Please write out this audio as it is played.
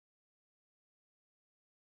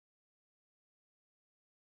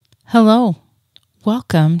Hello,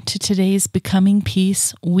 welcome to today's Becoming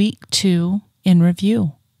Peace Week 2 in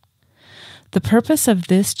review. The purpose of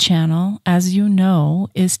this channel, as you know,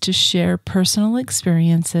 is to share personal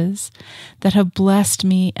experiences that have blessed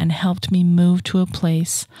me and helped me move to a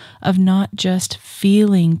place of not just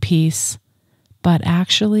feeling peace, but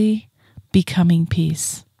actually becoming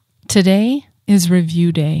peace. Today is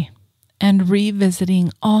review day and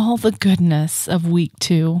revisiting all the goodness of week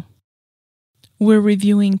 2. We're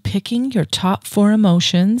reviewing picking your top 4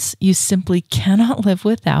 emotions you simply cannot live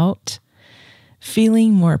without,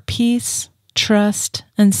 feeling more peace, trust,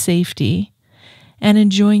 and safety, and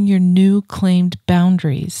enjoying your new claimed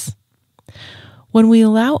boundaries. When we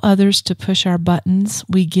allow others to push our buttons,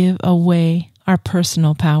 we give away our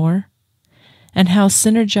personal power, and how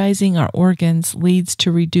synergizing our organs leads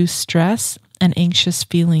to reduced stress and anxious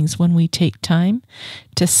feelings when we take time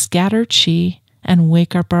to scatter chi and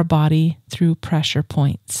wake up our body through pressure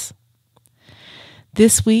points.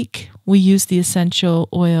 This week, we use the essential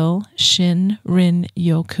oil ShinRin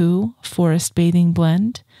Yoku Forest Bathing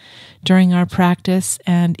Blend during our practice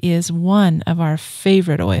and is one of our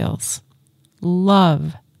favorite oils.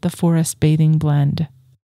 Love the Forest Bathing Blend.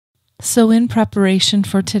 So in preparation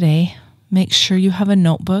for today, make sure you have a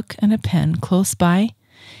notebook and a pen close by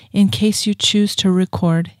in case you choose to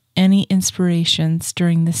record any inspirations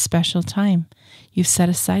during this special time you've set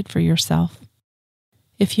aside for yourself.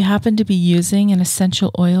 If you happen to be using an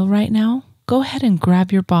essential oil right now, go ahead and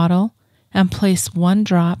grab your bottle and place 1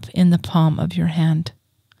 drop in the palm of your hand.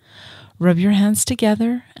 Rub your hands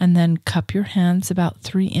together and then cup your hands about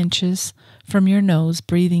 3 inches from your nose,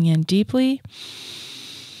 breathing in deeply.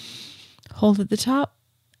 Hold at the top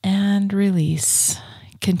and release.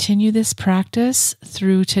 Continue this practice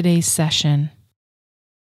through today's session.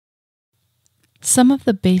 Some of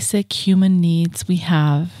the basic human needs we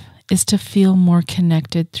have is to feel more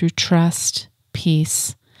connected through trust,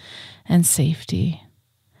 peace, and safety.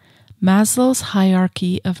 Maslow's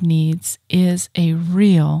hierarchy of needs is a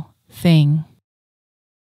real thing.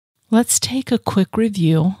 Let's take a quick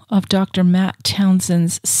review of Dr. Matt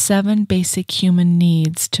Townsend's 7 basic human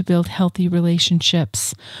needs to build healthy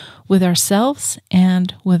relationships with ourselves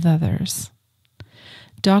and with others.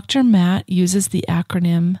 Dr. Matt uses the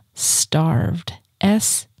acronym STARVED,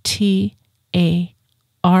 S-T-A-R-V-E-D.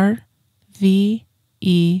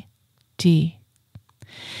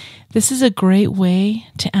 This is a great way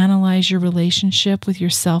to analyze your relationship with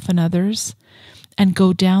yourself and others and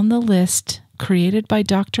go down the list created by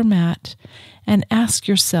Dr. Matt and ask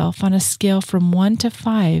yourself on a scale from 1 to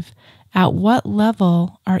 5, at what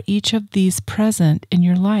level are each of these present in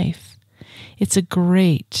your life? It's a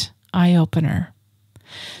great eye-opener.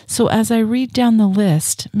 So as I read down the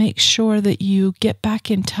list, make sure that you get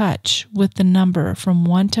back in touch with the number from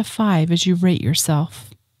 1 to 5 as you rate yourself.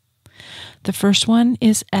 The first one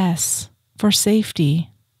is S for safety.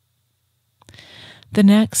 The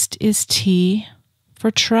next is T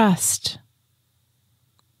for trust.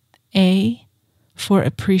 A for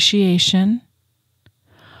appreciation.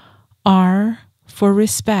 R for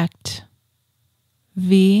respect.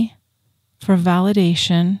 V for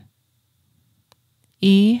validation.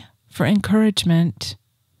 E for encouragement,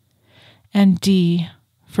 and D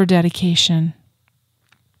for dedication.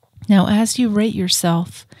 Now, as you rate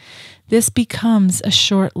yourself, this becomes a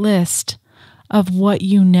short list of what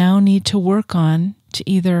you now need to work on to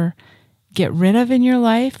either get rid of in your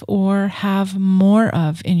life or have more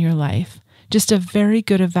of in your life. Just a very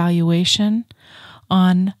good evaluation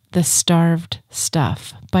on the starved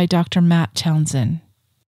stuff by Dr. Matt Townsend.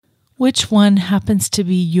 Which one happens to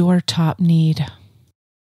be your top need?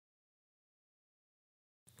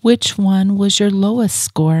 Which one was your lowest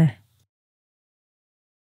score?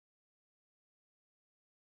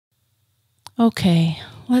 Okay,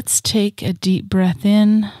 let's take a deep breath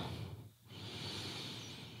in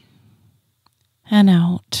and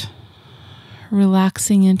out,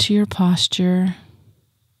 relaxing into your posture.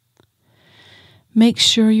 Make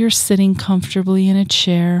sure you're sitting comfortably in a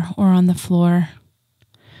chair or on the floor.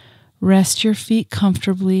 Rest your feet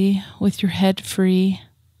comfortably with your head free.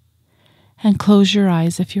 And close your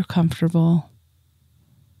eyes if you're comfortable.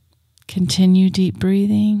 Continue deep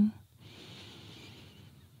breathing.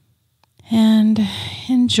 And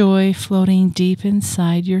enjoy floating deep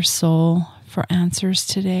inside your soul for answers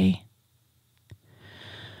today.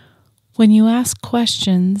 When you ask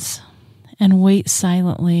questions and wait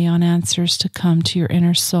silently on answers to come to your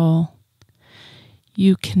inner soul,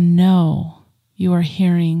 you can know you are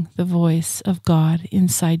hearing the voice of God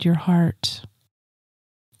inside your heart.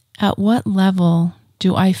 At what level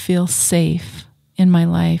do I feel safe in my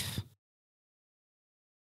life?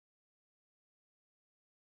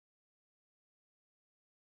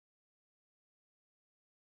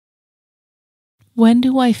 When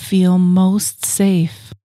do I feel most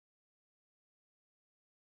safe?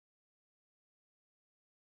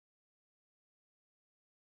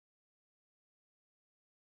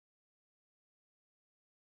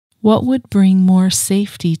 What would bring more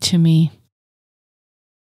safety to me?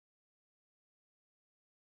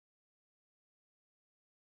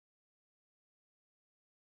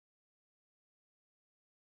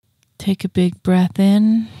 Take a big breath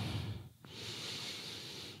in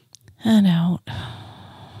and out.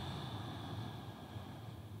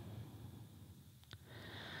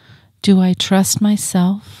 Do I trust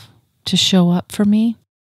myself to show up for me?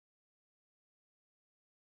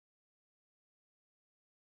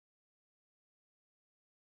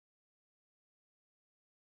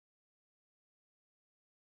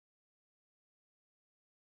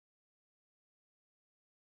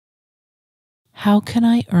 How can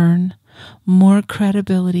I earn more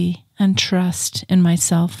credibility and trust in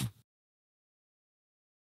myself?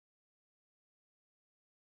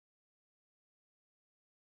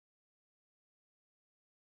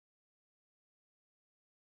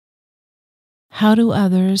 How do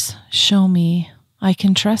others show me I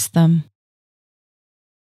can trust them?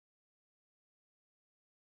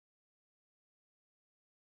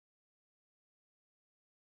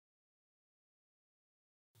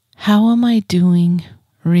 How am I doing,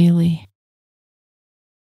 really?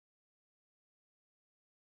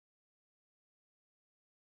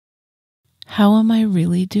 How am I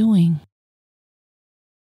really doing?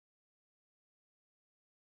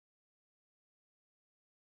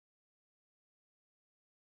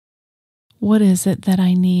 What is it that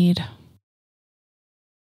I need?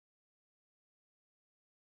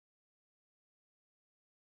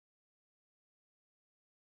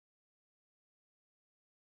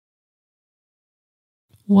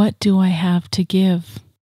 What do I have to give?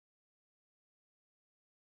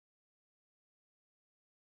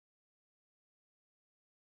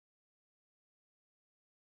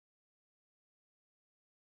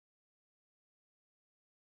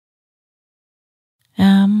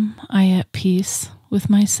 Am I at peace with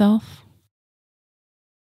myself?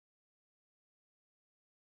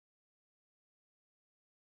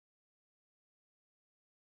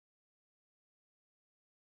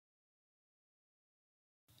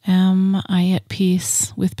 Am I at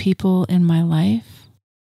peace with people in my life?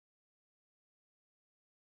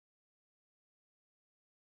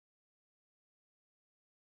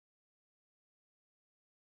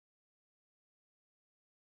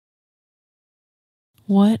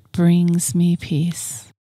 What brings me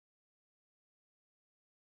peace?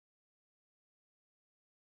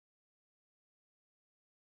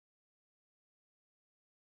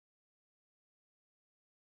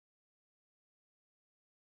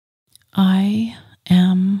 I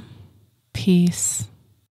am peace.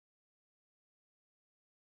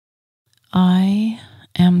 I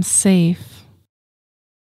am safe.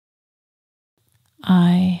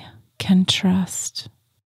 I can trust.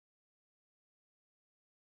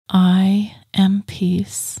 I am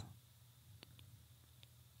peace.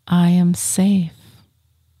 I am safe.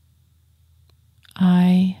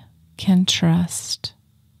 I can trust.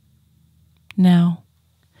 Now,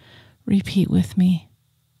 repeat with me.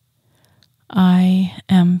 I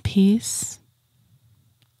am peace.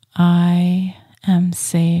 I am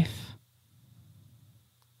safe.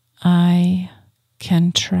 I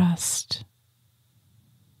can trust.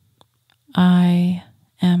 I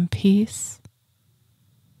am peace.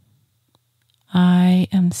 I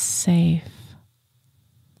am safe.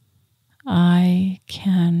 I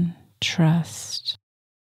can trust.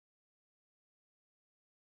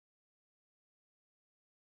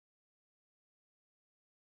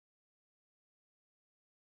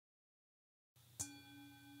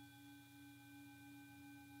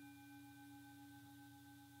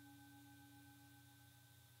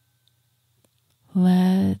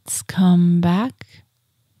 Let's come back.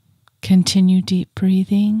 Continue deep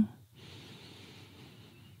breathing.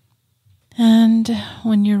 And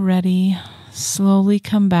when you're ready, slowly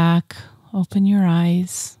come back, open your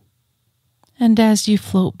eyes. And as you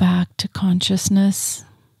float back to consciousness,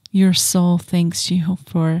 your soul thanks you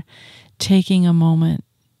for taking a moment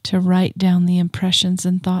to write down the impressions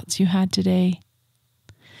and thoughts you had today.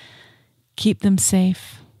 Keep them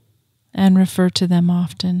safe and refer to them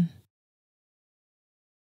often.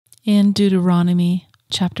 In Deuteronomy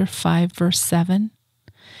chapter 5, verse 7,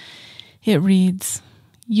 it reads,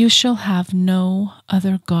 "You shall have no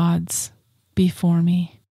other gods before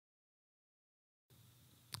me."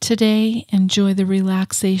 Today, enjoy the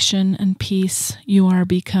relaxation and peace you are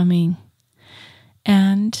becoming.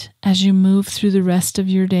 And as you move through the rest of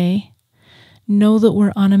your day, know that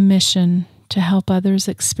we're on a mission to help others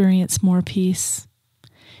experience more peace.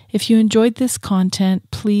 If you enjoyed this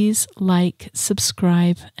content, please like,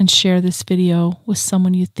 subscribe, and share this video with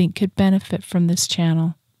someone you think could benefit from this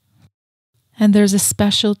channel. And there's a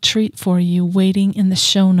special treat for you waiting in the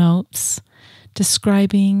show notes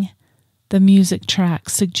describing the music track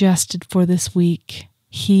suggested for this week.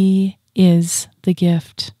 He is the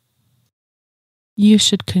gift. You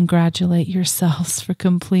should congratulate yourselves for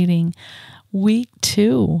completing week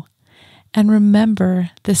 2. And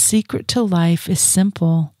remember, the secret to life is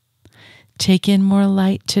simple. Take in more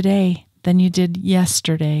light today than you did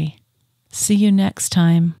yesterday. See you next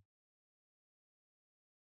time.